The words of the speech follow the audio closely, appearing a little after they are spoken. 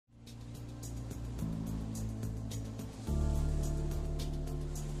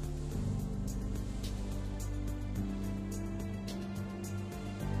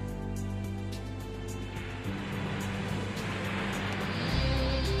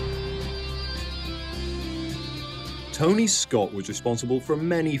Tony Scott was responsible for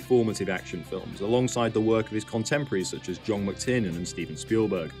many formative action films, alongside the work of his contemporaries such as John McTiernan and Steven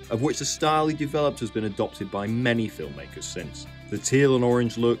Spielberg, of which the style he developed has been adopted by many filmmakers since. The teal and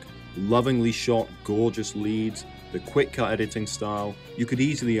orange look, lovingly shot, gorgeous leads, the quick-cut editing style, you could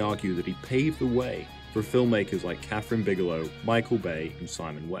easily argue that he paved the way for filmmakers like Catherine Bigelow, Michael Bay, and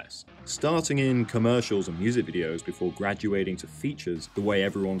Simon West. Starting in commercials and music videos before graduating to features, the way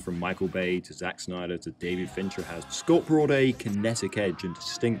everyone from Michael Bay to Zack Snyder to David Fincher has, Scott brought a kinetic edge and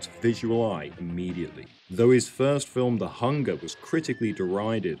distinct visual eye immediately. Though his first film, The Hunger, was critically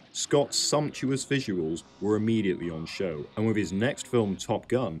derided, Scott's sumptuous visuals were immediately on show, and with his next film, Top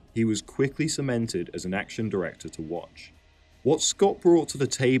Gun, he was quickly cemented as an action director to watch. What Scott brought to the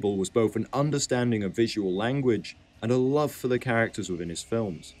table was both an understanding of visual language and a love for the characters within his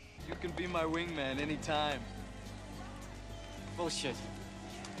films. You can be my wingman anytime. Bullshit.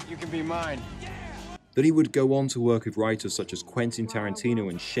 You can be mine. That he would go on to work with writers such as Quentin Tarantino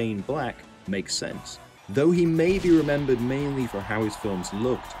and Shane Black makes sense. Though he may be remembered mainly for how his films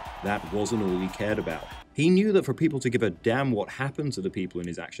looked, that wasn't all he cared about. He knew that for people to give a damn what happened to the people in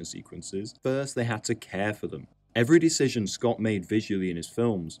his action sequences, first they had to care for them. Every decision Scott made visually in his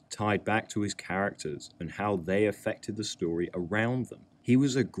films tied back to his characters and how they affected the story around them. He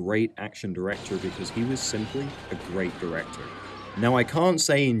was a great action director because he was simply a great director. Now, I can't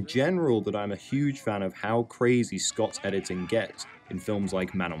say in general that I'm a huge fan of how crazy Scott's editing gets in films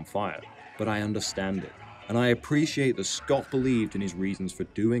like Man on Fire, but I understand it, and I appreciate that Scott believed in his reasons for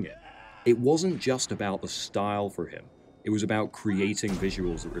doing it. It wasn't just about the style for him. It was about creating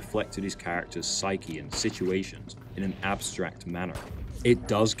visuals that reflected his character's psyche and situations in an abstract manner. It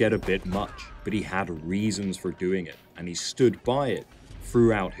does get a bit much, but he had reasons for doing it, and he stood by it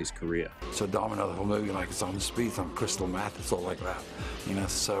throughout his career. So Domino, the whole movie, like it's on speed, on crystal meth, it's all like that, you know.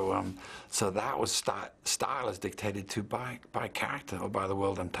 So that was style is dictated to by character or by the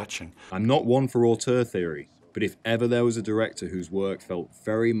world I'm touching. I'm not one for auteur theory, but if ever there was a director whose work felt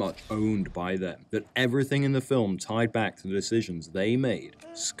very much owned by them, that everything in the film tied back to the decisions they made,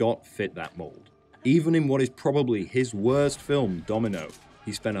 Scott fit that mold. Even in what is probably his worst film, Domino,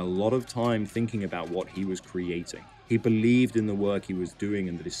 he spent a lot of time thinking about what he was creating. He believed in the work he was doing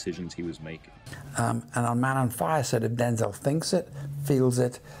and the decisions he was making. And on Man on Fire said, if Denzel thinks it, feels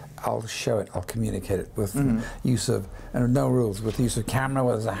it, I'll show it, I'll communicate it with use of, and no rules, with the use of camera,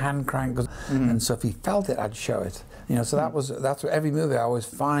 whether it's a hand crank, and so if he felt it, I'd show it. You know, so that's what every movie I always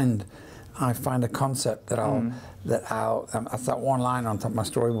find. I find a concept that that's that one line on top of my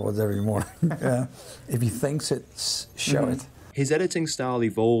storyboards every morning. If he thinks it, show it. His editing style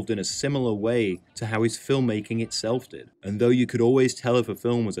evolved in a similar way to how his filmmaking itself did. And though you could always tell if a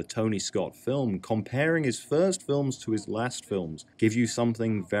film was a Tony Scott film, comparing his first films to his last films gives you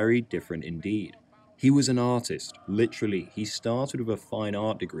something very different indeed. He was an artist, literally. He started with a fine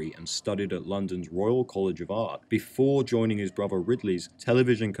art degree and studied at London's Royal College of Art before joining his brother Ridley's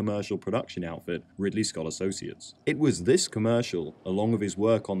television commercial production outfit, Ridley Scott Associates. It was this commercial, along with his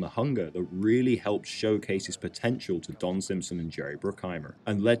work on The Hunger, that really helped showcase his potential to Don Simpson and Jerry Bruckheimer,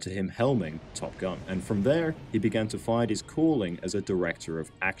 and led to him helming Top Gun. And from there, he began to find his calling as a director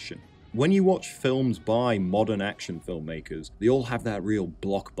of action. When you watch films by modern action filmmakers, they all have that real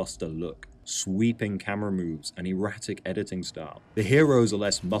blockbuster look. Sweeping camera moves and erratic editing style. The heroes are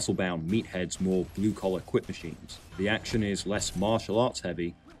less muscle-bound meatheads, more blue-collar quit machines. The action is less martial arts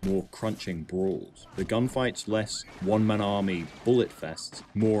heavy, more crunching brawls. The gunfights less one-man army bullet fests,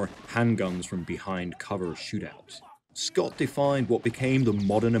 more handguns from behind cover shootouts. Scott defined what became the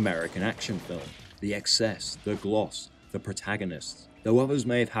modern American action film. The excess, the gloss, the protagonists. Though others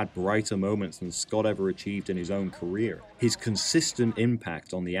may have had brighter moments than Scott ever achieved in his own career, his consistent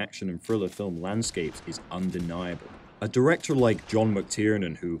impact on the action and thriller film landscapes is undeniable. A director like John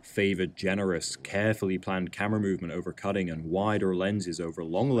McTiernan, who favored generous, carefully planned camera movement over cutting and wider lenses over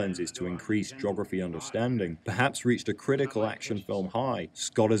long lenses to increase geography understanding, perhaps reached a critical action film high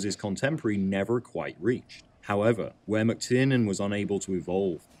Scott as his contemporary never quite reached. However, where McTiernan was unable to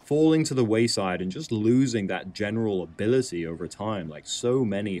evolve, falling to the wayside and just losing that general ability over time like so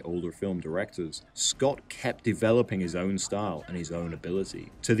many older film directors, Scott kept developing his own style and his own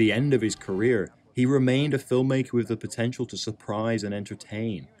ability. To the end of his career, he remained a filmmaker with the potential to surprise and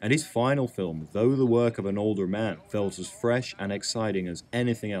entertain, and his final film, though the work of an older man, felt as fresh and exciting as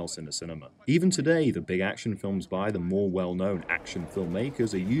anything else in the cinema. Even today, the big action films by the more well-known action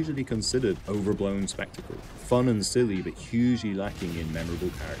filmmakers are usually considered overblown spectacle, fun and silly but hugely lacking in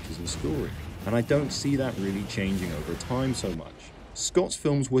memorable characters and story. And I don't see that really changing over time so much. Scott's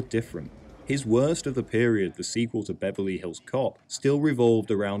films were different. His worst of the period, the sequel to Beverly Hills Cop, still revolved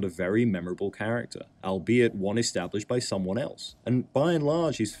around a very memorable character, albeit one established by someone else. And by and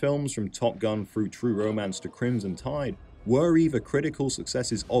large, his films from Top Gun through True Romance to Crimson Tide were either critical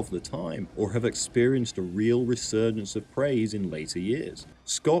successes of the time or have experienced a real resurgence of praise in later years.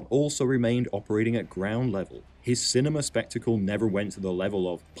 Scott also remained operating at ground level. His cinema spectacle never went to the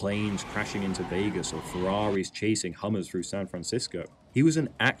level of planes crashing into Vegas or Ferraris chasing Hummers through San Francisco. He was an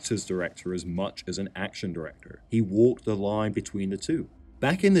actor's director as much as an action director. He walked the line between the two.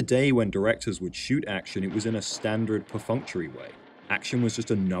 Back in the day when directors would shoot action, it was in a standard perfunctory way. Action was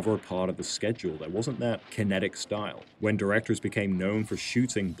just another part of the schedule. There wasn't that kinetic style. When directors became known for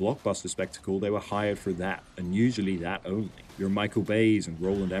shooting blockbuster spectacle, they were hired for that, and usually that only. Your Michael Bays and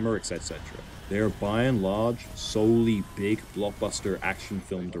Roland Emmerichs, etc. They are by and large solely big blockbuster action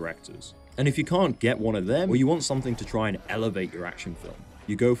film directors. And if you can't get one of them, or you want something to try and elevate your action film,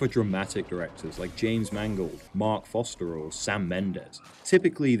 you go for dramatic directors like James Mangold, Mark Foster, or Sam Mendes.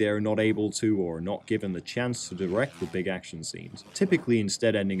 Typically, they are not able to or not given the chance to direct the big action scenes, typically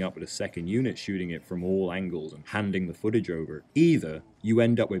instead ending up with a second unit shooting it from all angles and handing the footage over. Either you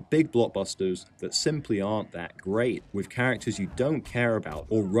end up with big blockbusters that simply aren't that great, with characters you don't care about,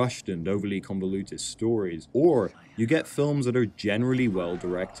 or rushed and overly convoluted stories, or you get films that are generally well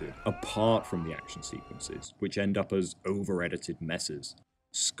directed, apart from the action sequences, which end up as over-edited messes.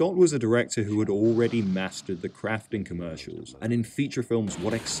 Scott was a director who had already mastered the craft in commercials, and in feature films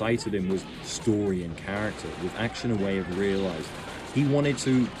what excited him was story and character, with action a way of realizing. He wanted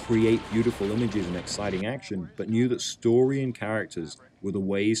to create beautiful images and exciting action, but knew that story and characters were the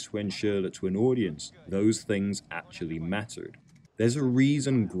ways to ensure that to an audience, those things actually mattered. There's a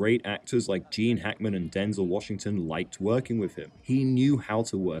reason great actors like Gene Hackman and Denzel Washington liked working with him. He knew how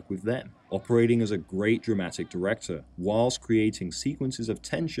to work with them, operating as a great dramatic director, whilst creating sequences of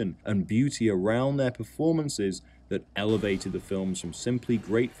tension and beauty around their performances that elevated the films from simply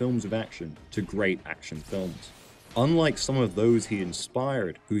great films of action to great action films. Unlike some of those he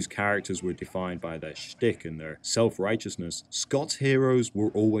inspired, whose characters were defined by their shtick and their self-righteousness, Scott's heroes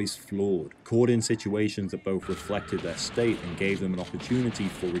were always flawed, caught in situations that both reflected their state and gave them an opportunity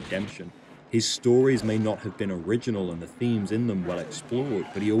for redemption. His stories may not have been original and the themes in them well explored,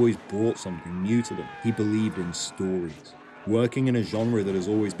 but he always brought something new to them. He believed in stories. Working in a genre that has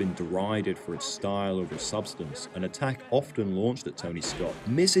always been derided for its style over substance, an attack often launched at Tony Scott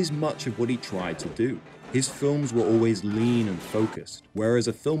misses much of what he tried to do. His films were always lean and focused, whereas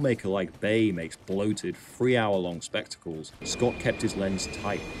a filmmaker like Bay makes bloated, 3-hour-long spectacles, Scott kept his lens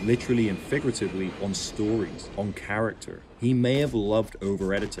tight, literally and figuratively, on stories, on character. He may have loved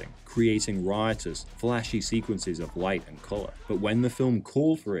over-editing, creating riotous, flashy sequences of light and color, but when the film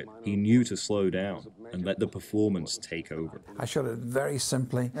called for it, he knew to slow down and let the performance take over. I shot it very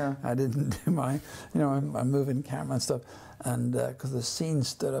simply. Yeah. I didn't do my, my moving camera and stuff, and because the scene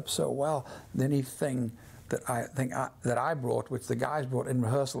stood up so well, the only thing that I think that I brought, which the guys brought in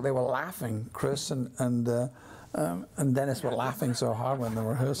rehearsal, they were laughing. Chris and Dennis were laughing so hard when they were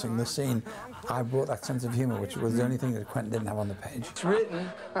rehearsing the scene. I brought that sense of humor, which was the only thing that Quentin didn't have on the page. It's written.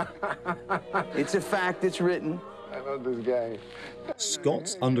 It's a fact, it's written. I love this guy.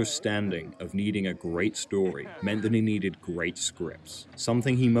 Scott's understanding of needing a great story meant that he needed great scripts,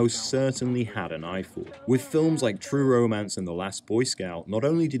 something he most certainly had an eye for. With films like True Romance and The Last Boy Scout, not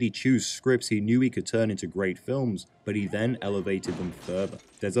only did he choose scripts he knew he could turn into great films, but he then elevated them further.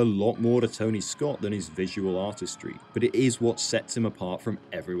 There's a lot more to Tony Scott than his visual artistry, but it is what sets him apart from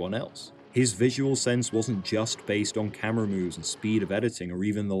everyone else. His visual sense wasn't just based on camera moves and speed of editing or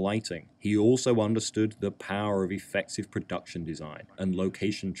even the lighting. He also understood the power of effective production design and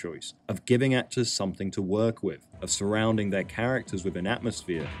location choice, of giving actors something to work with, of surrounding their characters with an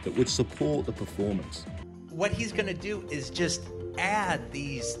atmosphere that would support the performance. What he's going to do is just add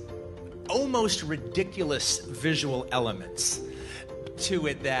these almost ridiculous visual elements to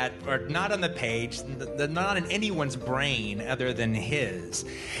it that are not on the page, they're not in anyone's brain other than his.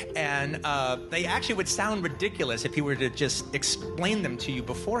 And they actually would sound ridiculous if he were to just explain them to you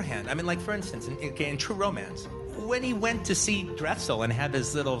beforehand. I mean, like, for instance, in True Romance, when he went to see Drexel and had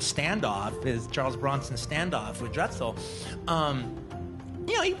his little standoff, his Charles Bronson standoff with Drexel,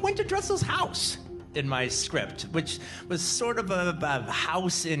 he went to Drexel's house in my script, which was sort of a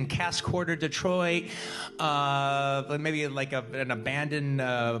house in Cass Quarter, Detroit, maybe like an abandoned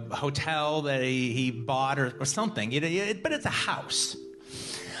hotel that he bought or something. But it's a house.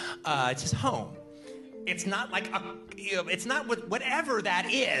 It's his home. It's not like it's not whatever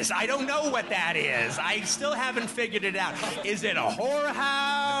that is. I don't know what that is. I still haven't figured it out. Is it a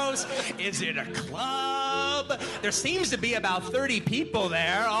whorehouse? Is it a club? There seems to be about 30 people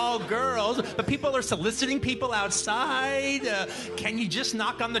there, all girls, but people are soliciting people outside. Can you just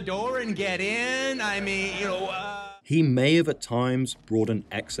knock on the door and get in? I mean, He may have at times brought an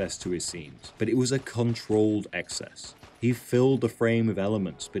excess to his scenes, but it was a controlled excess. He filled the frame with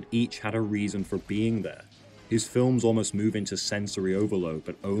elements, but each had a reason for being there. His films almost move into sensory overload,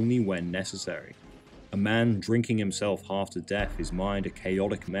 but only when necessary. A man drinking himself half to death, his mind a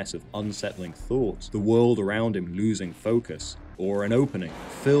chaotic mess of unsettling thoughts, the world around him losing focus, or an opening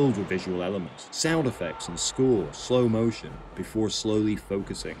filled with visual elements, sound effects and score, slow motion, before slowly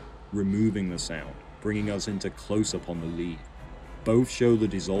focusing, removing the sound, bringing us into close-up on the lead. Both show the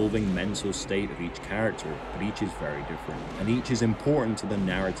dissolving mental state of each character, but each is very different, and each is important to the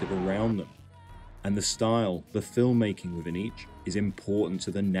narrative around them. And the style, the filmmaking within each, is important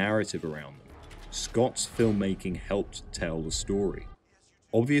to the narrative around them. Scott's filmmaking helped tell the story.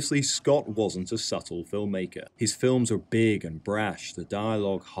 Obviously, Scott wasn't a subtle filmmaker. His films are big and brash, the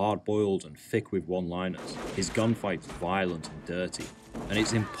dialogue hard-boiled and thick with one-liners, his gunfights violent and dirty, and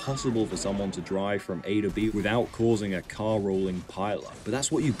it's impossible for someone to drive from A to B without causing a car-rolling pile-up. But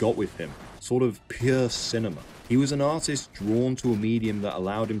that's what you got with him, sort of pure cinema. He was an artist drawn to a medium that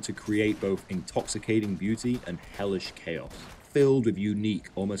allowed him to create both intoxicating beauty and hellish chaos, filled with unique,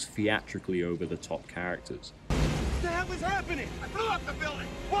 almost theatrically over-the-top characters. What the hell is happening? I blew up the building.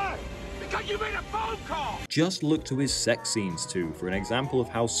 Why? Because you made a phone call! Just look to his sex scenes too for an example of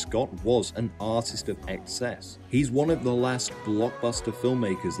how Scott was an artist of excess. He's one of the last blockbuster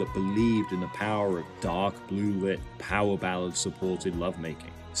filmmakers that believed in the power of dark, blue-lit, power ballad-supported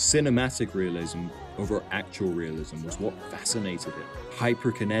lovemaking. Cinematic realism over actual realism was what fascinated him.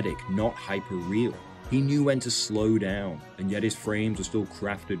 Hyperkinetic, not hyper-real. He knew when to slow down, and yet his frames are still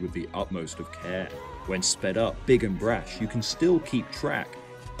crafted with the utmost of care. When sped up, big and brash, you can still keep track.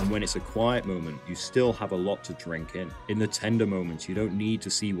 And when it's a quiet moment, you still have a lot to drink in. In the tender moments, you don't need to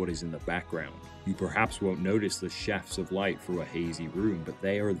see what is in the background. You perhaps won't notice the shafts of light through a hazy room, but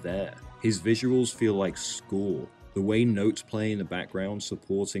they are there. His visuals feel like score. The way notes play in the background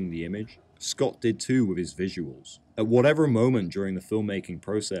supporting the image, Scott did too with his visuals. At whatever moment during the filmmaking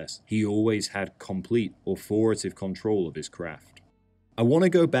process, he always had complete, authoritative control of his craft. I want to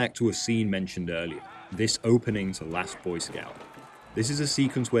go back to a scene mentioned earlier, this opening to Last Boy Scout. This is a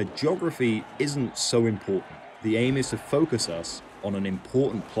sequence where geography isn't so important. The aim is to focus us on an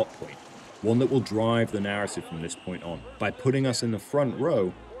important plot point, one that will drive the narrative from this point on, by putting us in the front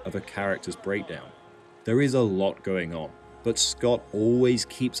row of a character's breakdown. There is a lot going on, but Scott always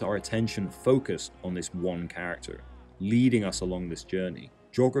keeps our attention focused on this one character, leading us along this journey.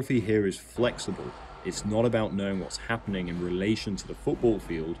 Geography here is flexible. It's not about knowing what's happening in relation to the football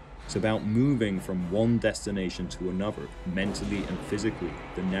field. It's about moving from one destination to another, mentally and physically.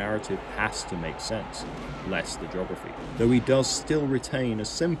 The narrative has to make sense, less the geography. Though he does still retain a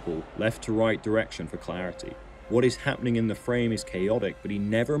simple left to right direction for clarity. What is happening in the frame is chaotic, but he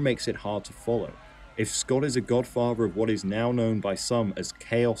never makes it hard to follow. If Scott is a godfather of what is now known by some as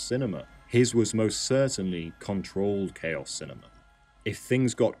chaos cinema, his was most certainly controlled chaos cinema. If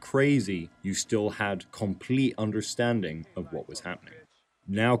things got crazy, you still had complete understanding of what was happening.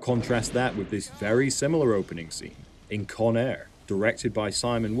 Now contrast that with this very similar opening scene in Con Air, directed by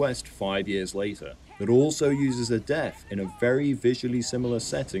Simon West 5 years later, that also uses a death in a very visually similar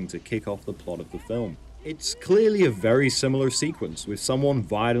setting to kick off the plot of the film. It's clearly a very similar sequence, with someone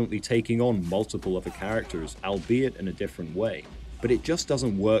violently taking on multiple other characters, albeit in a different way. But it just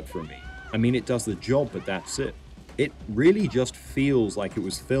doesn't work for me. I mean, it does the job, but that's it. It really just feels like it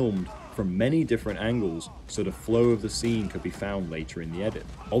was filmed from many different angles, so the flow of the scene could be found later in the edit.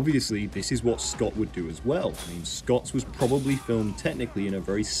 Obviously, this is what Scott would do as well. I mean, Scott's was probably filmed technically in a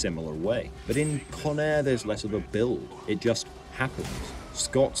very similar way. But in Con Air, there's less of a build. It just happens.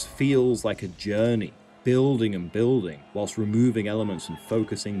 Scott's feels like a journey, building and building, whilst removing elements and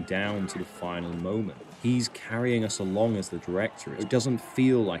focusing down to the final moment. He's carrying us along as the director. It doesn't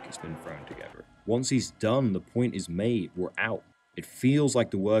feel like it's been thrown together. Once he's done, the point is made, we're out. It feels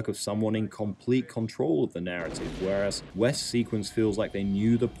like the work of someone in complete control of the narrative, whereas West's sequence feels like they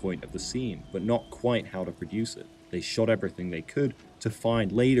knew the point of the scene, but not quite how to produce it. They shot everything they could to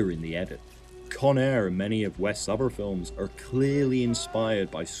find later in the edit. Con Air and many of West's other films are clearly inspired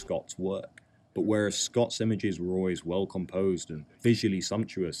by Scott's work. But whereas Scott's images were always well composed and visually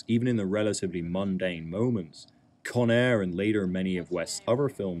sumptuous, even in the relatively mundane moments, Con Air and later many of West's other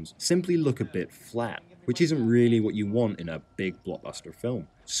films simply look a bit flat. which isn't really what you want in a big blockbuster film.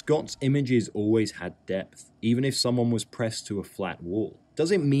 Scott's images always had depth, even if someone was pressed to a flat wall.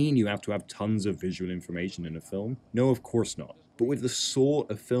 Does it mean you have to have tons of visual information in a film? No, of course not. But with the sort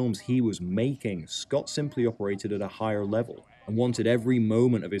of films he was making, Scott simply operated at a higher level and wanted every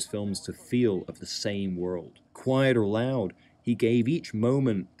moment of his films to feel of the same world. Quiet or loud, he gave each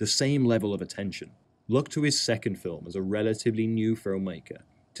moment the same level of attention. Look to his second film as a relatively new filmmaker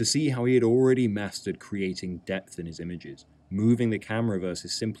to see how he had already mastered creating depth in his images, moving the camera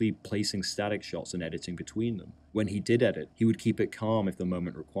versus simply placing static shots and editing between them. When he did edit, he would keep it calm if the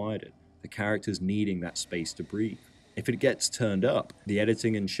moment required it, the characters needing that space to breathe. If it gets turned up, the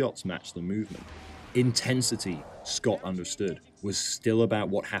editing and shots match the movement. Intensity, Scott understood, was still about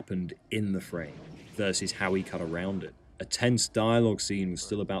what happened in the frame versus how he cut around it. A tense dialogue scene was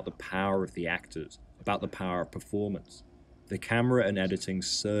still about the power of the actors, about the power of performance. The camera and editing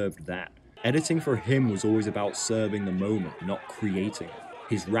served that. Editing for him was always about serving the moment, not creating it.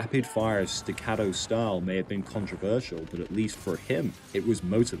 His rapid-fire staccato style may have been controversial, but at least for him, it was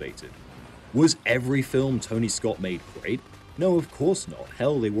motivated. Was every film Tony Scott made great? No, of course not.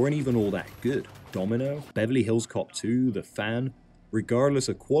 Hell, they weren't even all that good. Domino, Beverly Hills Cop 2, The Fan. Regardless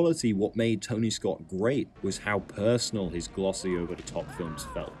of quality, what made Tony Scott great was how personal his glossy over-the-top films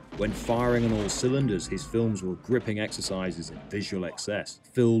felt. When firing on all cylinders, his films were gripping exercises in visual excess,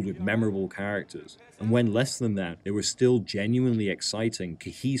 filled with memorable characters. And when less than that, they were still genuinely exciting,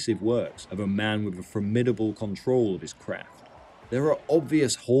 cohesive works of a man with a formidable control of his craft. There are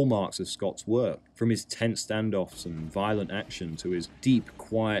obvious hallmarks of Scott's work, from his tense standoffs and violent action to his deep,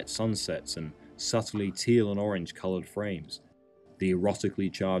 quiet sunsets and subtly teal and orange colored frames, the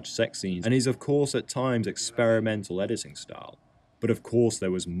erotically charged sex scenes, and his, of course, at times experimental editing style. But of course,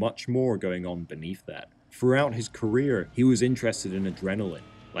 there was much more going on beneath that. Throughout his career, he was interested in adrenaline.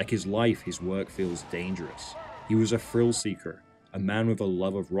 Like his life, his work feels dangerous. He was a thrill seeker, a man with a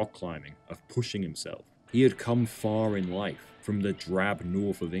love of rock climbing, of pushing himself. He had come far in life, from the drab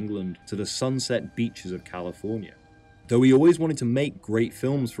north of England to the sunset beaches of California. Though he always wanted to make great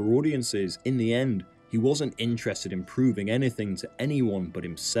films for audiences, in the end, he wasn't interested in proving anything to anyone but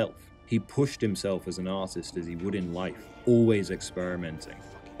himself. He pushed himself as an artist as he would in life, always experimenting.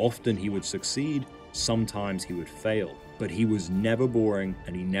 Often he would succeed, sometimes he would fail, but he was never boring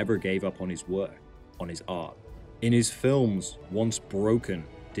and he never gave up on his work, on his art. In his films, once broken,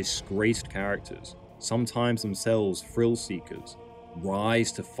 disgraced characters, sometimes themselves thrill seekers,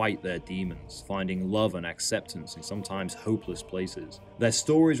 rise to fight their demons, finding love and acceptance in sometimes hopeless places. Their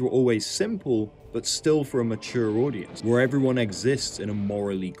stories were always simple, but still for a mature audience, where everyone exists in a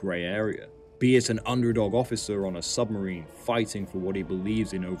morally grey area. Be it an underdog officer on a submarine fighting for what he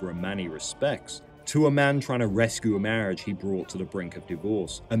believes in over a man he respects, to a man trying to rescue a marriage he brought to the brink of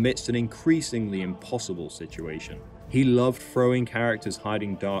divorce amidst an increasingly impossible situation. He loved throwing characters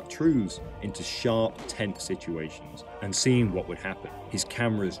hiding dark truths into sharp, tense situations and seeing what would happen. His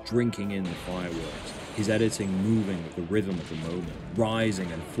cameras drinking in the fireworks, his editing moving with the rhythm of the moment, rising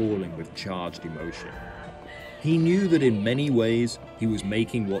and falling with charged emotion. He knew that in many ways he was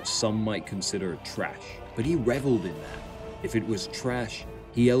making what some might consider trash, but he reveled in that. If it was trash,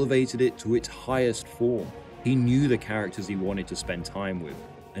 he elevated it to its highest form. He knew the characters he wanted to spend time with,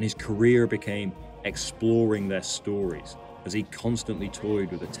 and his career became exploring their stories as he constantly toyed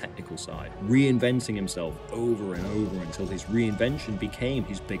with the technical side, reinventing himself over and over until his reinvention became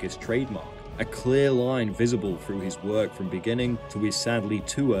his biggest trademark, a clear line visible through his work from beginning to his sadly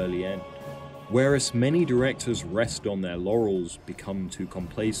too early end. Whereas many directors rest on their laurels, become too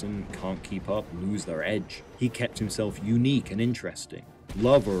complacent, can't keep up, lose their edge, he kept himself unique and interesting.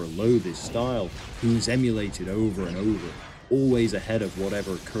 Love or loathe his style, he was emulated over and over, always ahead of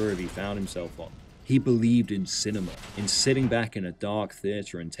whatever curve he found himself on. He believed in cinema, in sitting back in a dark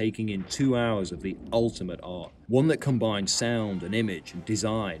theatre and taking in 2 hours of the ultimate art, one that combined sound and image and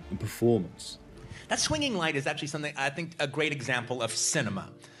design and performance. That swinging light is actually something, I think, a great example of cinema.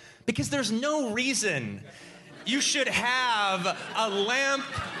 Because there's no reason you should have a lamp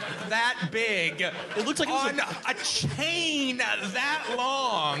that big, it looks like on a chain that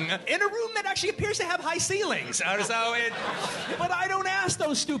long in a room that actually appears to have high ceilings. But I don't ask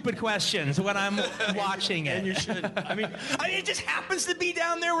those stupid questions when I'm watching it. And you should. I mean, it just happens to be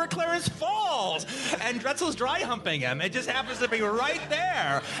down there where Clarence falls, and Drexel's dry humping him. It just happens to be right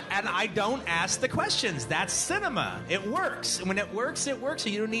there, and I don't ask the questions. That's cinema. It works. And when it works, it works. So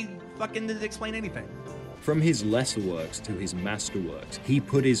you don't need fucking to explain anything. From his lesser works to his masterworks, he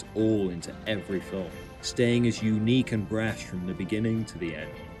put his all into every film, staying as unique and brash from the beginning to the end.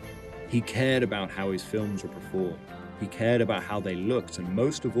 He cared about how his films were performed. He cared about how they looked, and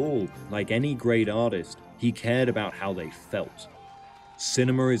most of all, like any great artist, he cared about how they felt.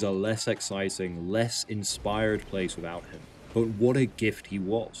 Cinema is a less exciting, less inspired place without him, but what a gift he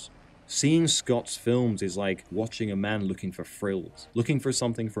was. Seeing Scott's films is like watching a man looking for thrills, looking for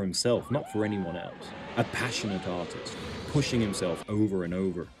something for himself, not for anyone else. A passionate artist, pushing himself over and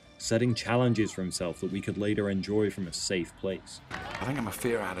over, setting challenges for himself that we could later enjoy from a safe place. I think I'm a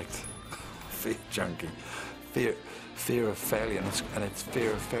fear addict, fear junkie, fear of failure, and it's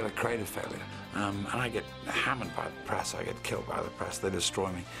fear of failure, creative failure. And I get hammered by the press, I get killed by the press, they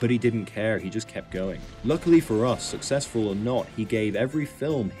destroy me. But he didn't care, he just kept going. Luckily for us, successful or not, he gave every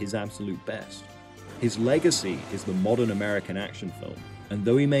film his absolute best. His legacy is the modern American action film, and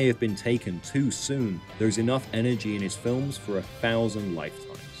though he may have been taken too soon, there's enough energy in his films for 1,000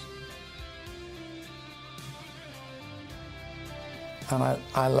 lifetimes. And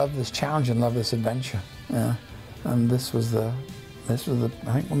I love this challenge and love this adventure. Yeah. And this was I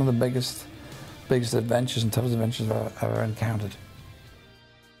think one of the biggest adventures and toughest adventures I've ever encountered.